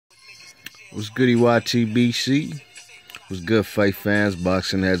What's goody YTBC? What's good, fight fans,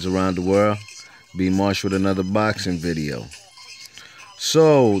 boxing heads around the world? B Marsh with another boxing video.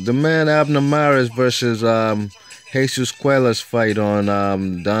 So, the man Abner Mares versus Jesus Cueller's fight on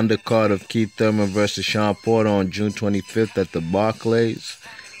the undercard of Keith Thurman versus Sean Porter on June 25th at the Barclay,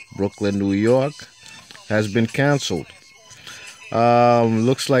 Brooklyn, New York, has been canceled.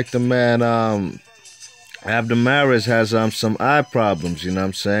 Looks like the man Abner Mares has some eye problems, you know what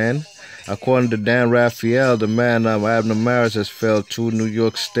I'm saying? According to Dan Raphael, the man Abner Mares has failed 2 New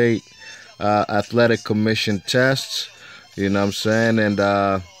York State Athletic Commission tests, you know what I'm saying? And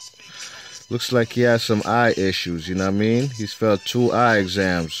looks like he has some eye issues, you know what I mean? He's failed 2 eye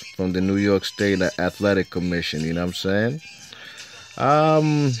exams from the New York State Athletic Commission, you know what I'm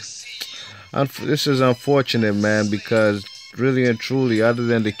saying? This is unfortunate, man, because really and truly, other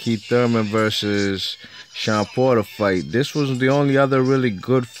than the Keith Thurman versus Sean Porter fight, this was the only other really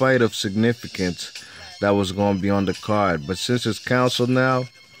good fight of significance that was going to be on the card. But since it's canceled now,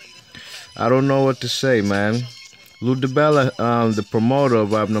 I don't know what to say, man. Lou DiBella, the promoter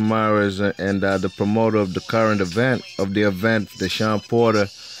of Abner Mares and the promoter of the current event, the Sean Porter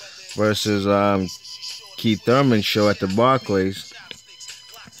versus Keith Thurman show at the Barclays,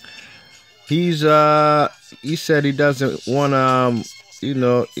 he said he doesn't want to, he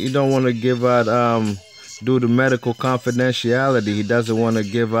don't want to give out, due to medical confidentiality, he doesn't want to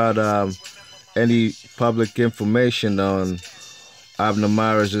give out any public information on Abner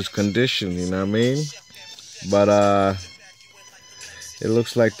Mares' condition, you know what I mean? But it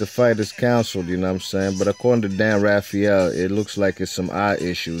looks like the fight is canceled, you know what I'm saying? But according to Dan Raphael, it looks like it's some eye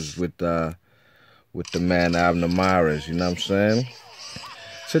issues with the man Abner Mares, you know what I'm saying?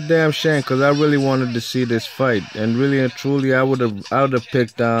 It's a damn shame, because I really wanted to see this fight, and really and truly, I would have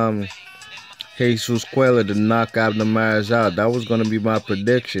picked Jesus Cueller to knock Abner Mares out. That was going to be my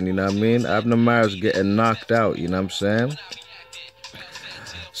prediction, you know what I mean? Abner Mares getting knocked out, you know what I'm saying?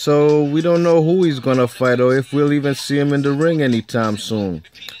 So we don't know who he's going to fight or if we'll even see him in the ring anytime soon.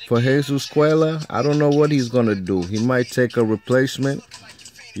 For Jesus Cueller, I don't know what he's going to do. He might take a replacement,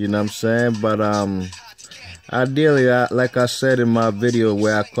 you know what I'm saying? But ideally, like I said in my video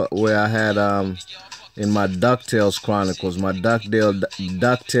where I had in my DuckTales Chronicles, my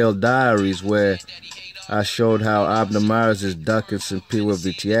DuckTale Diaries, where I showed how Abner Mares is ducking some P with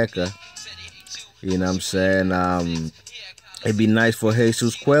Vitieka. You know what I'm saying? It'd be nice for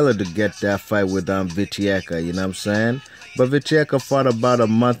Jesus Cueller to get that fight with Vitieka, you know what I'm saying? But Vitieka fought about a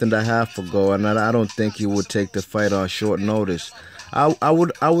month and a half ago, and I don't think he would take the fight on short notice. I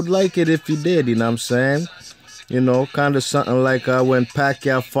would like it if he did, you know what I'm saying? You know, kind of something like when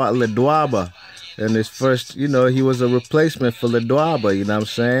Pacquiao fought Ledwaba. And his first, he was a replacement for Ledwaba, you know what I'm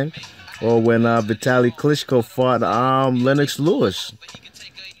saying? Or when Vitaly Klitschko fought Lennox Lewis.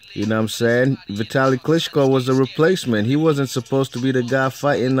 You know what I'm saying? Vitaly Klitschko was a replacement. He wasn't supposed to be the guy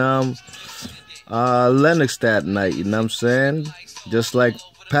fighting Lennox that night, you know what I'm saying? Just like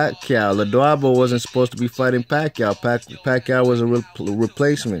Pacquiao. Ledwaba wasn't supposed to be fighting Pacquiao. Pacquiao was a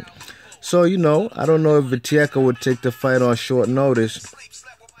replacement. So, I don't know if Vitieka would take the fight on short notice.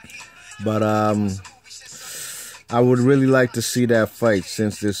 But I would really like to see that fight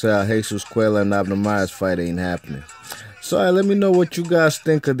since this Jesus Cueller and Abner Mares fight ain't happening. So let me know what you guys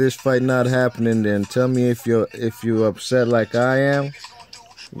think of this fight not happening. Then tell me if you're upset like I am.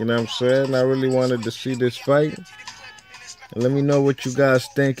 You know what I'm saying? I really wanted to see this fight. And let me know what you guys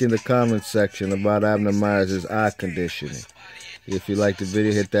think in the comment section about Abner Mares' eye conditioning. If you like the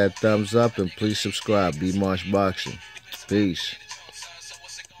video, hit that thumbs up and please subscribe. B Marsh Boxing. Peace.